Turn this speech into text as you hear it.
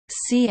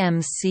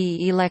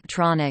CMC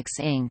Electronics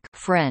Inc.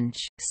 French,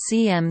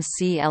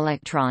 CMC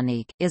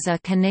Électronique is a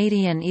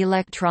Canadian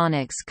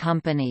electronics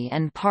company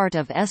and part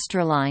of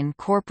Esterline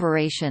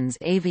Corporation's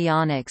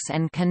avionics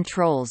and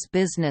controls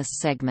business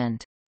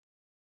segment.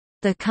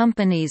 The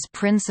company's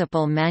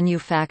principal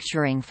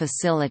manufacturing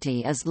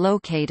facility is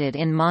located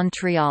in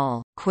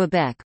Montreal,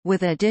 Quebec,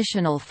 with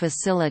additional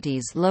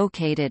facilities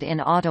located in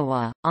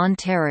Ottawa,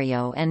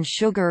 Ontario and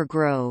Sugar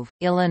Grove,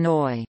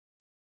 Illinois.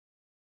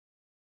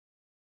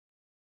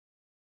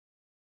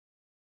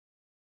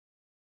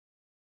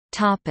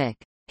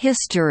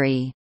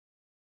 History.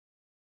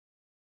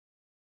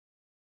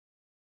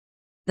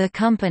 The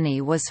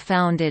company was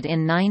founded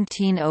in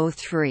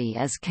 1903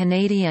 as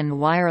Canadian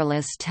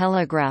Wireless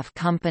Telegraph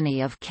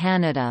Company of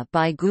Canada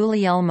by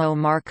Guglielmo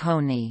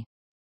Marconi.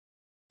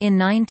 In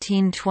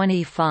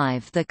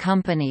 1925 the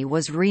company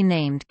was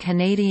renamed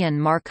Canadian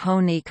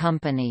Marconi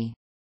Company.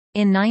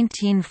 In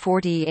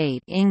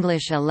 1948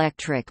 English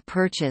Electric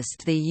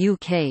purchased the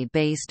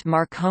UK-based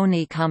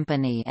Marconi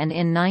Company and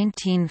in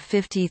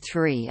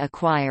 1953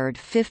 acquired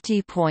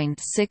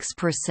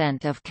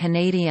 50.6% of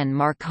Canadian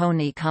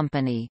Marconi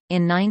Company.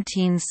 In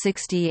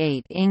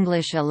 1968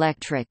 English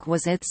Electric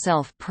was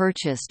itself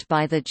purchased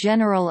by the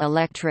General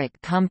Electric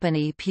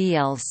Company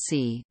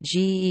plc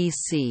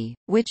 (GEC),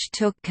 which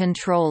took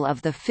control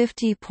of the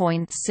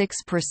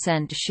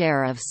 50.6%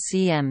 share of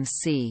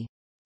CMC.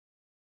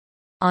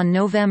 On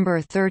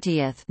November 30,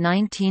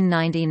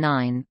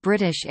 1999,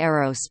 British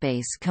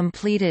Aerospace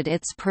completed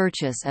its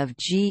purchase of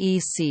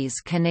GEC's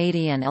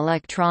Canadian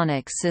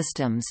Electronic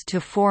Systems to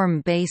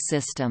form BAE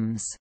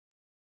Systems.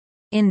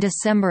 In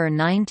December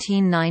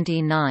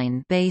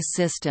 1999, BAE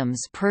Systems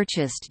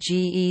purchased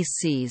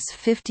GEC's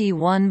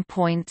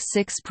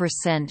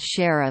 51.6%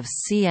 share of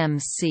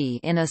CMC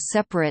in a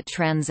separate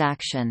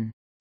transaction.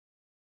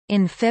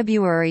 In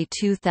February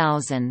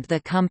 2000 the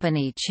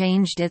company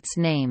changed its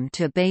name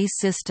to BAE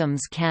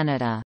Systems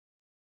Canada.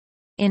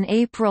 In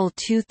April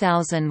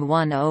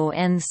 2001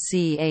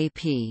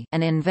 ONCAP,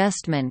 an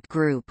investment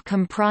group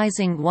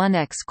comprising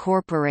 1X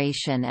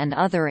Corporation and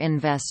other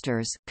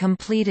investors,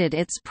 completed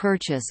its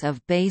purchase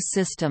of BAE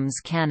Systems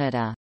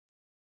Canada.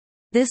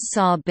 This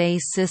saw BAE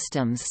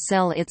Systems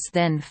sell its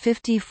then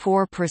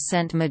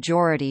 54%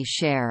 majority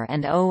share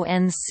and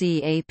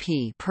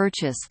ONCAP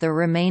purchase the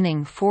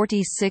remaining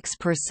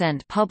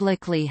 46%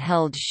 publicly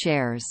held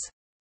shares.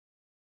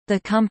 The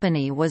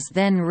company was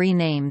then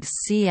renamed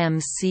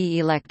CMC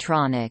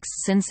Electronics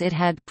since it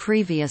had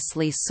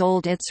previously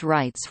sold its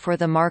rights for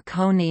the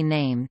Marconi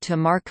name to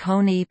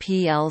Marconi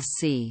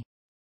plc.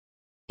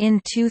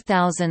 In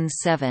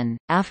 2007,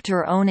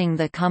 after owning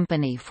the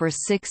company for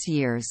 6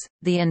 years,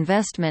 the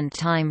investment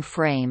time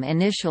frame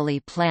initially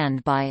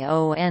planned by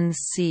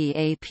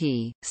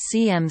ONCAP,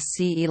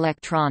 CMC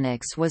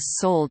Electronics was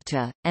sold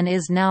to, and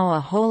is now a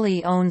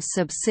wholly owned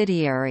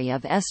subsidiary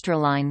of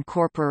Esterline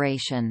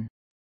Corporation.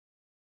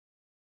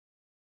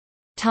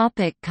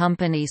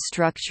 Company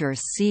structure.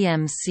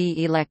 CMC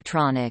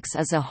Electronics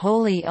is a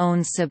wholly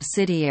owned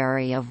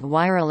subsidiary of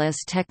Wireless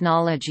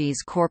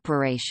Technologies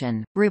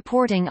Corporation,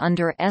 reporting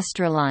under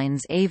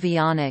Esterline's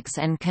Avionics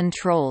and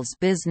Controls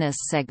business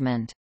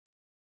segment.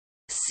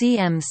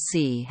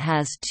 CMC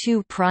has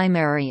two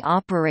primary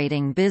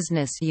operating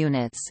business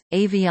units,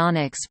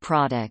 avionics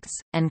products,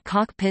 and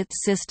cockpit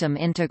system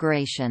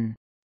integration.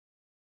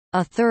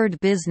 A third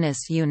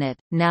business unit,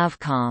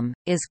 Navcom,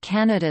 is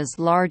Canada's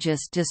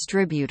largest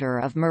distributor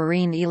of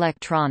marine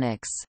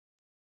electronics.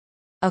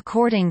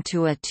 According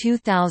to a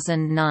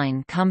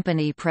 2009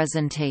 company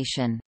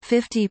presentation,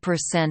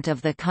 50%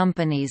 of the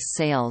company's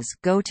sales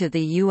go to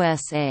the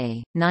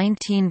USA,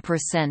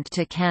 19%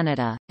 to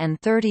Canada, and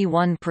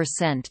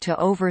 31% to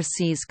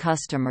overseas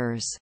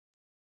customers.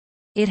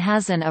 It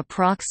has an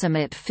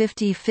approximate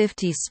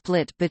 50-50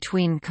 split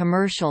between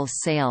commercial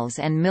sales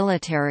and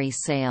military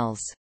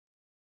sales.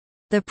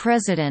 The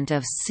president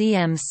of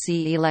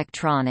CMC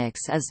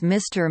Electronics is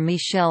Mr.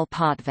 Michel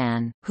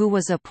Potvin, who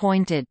was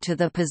appointed to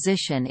the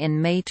position in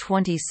May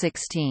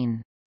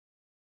 2016.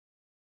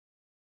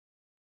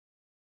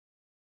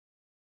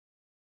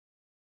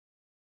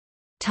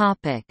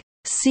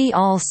 See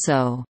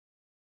also: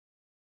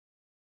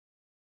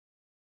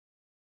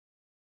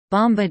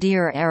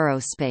 Bombardier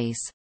Aerospace,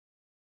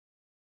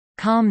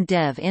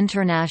 ComDev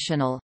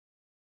International,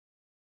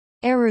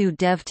 Aero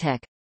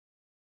DevTech,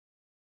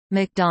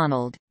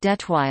 McDonald,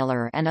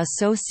 Detweiler and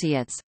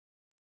Associates,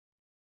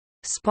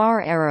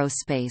 Spar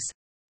Aerospace,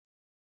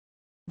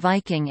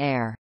 Viking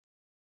Air.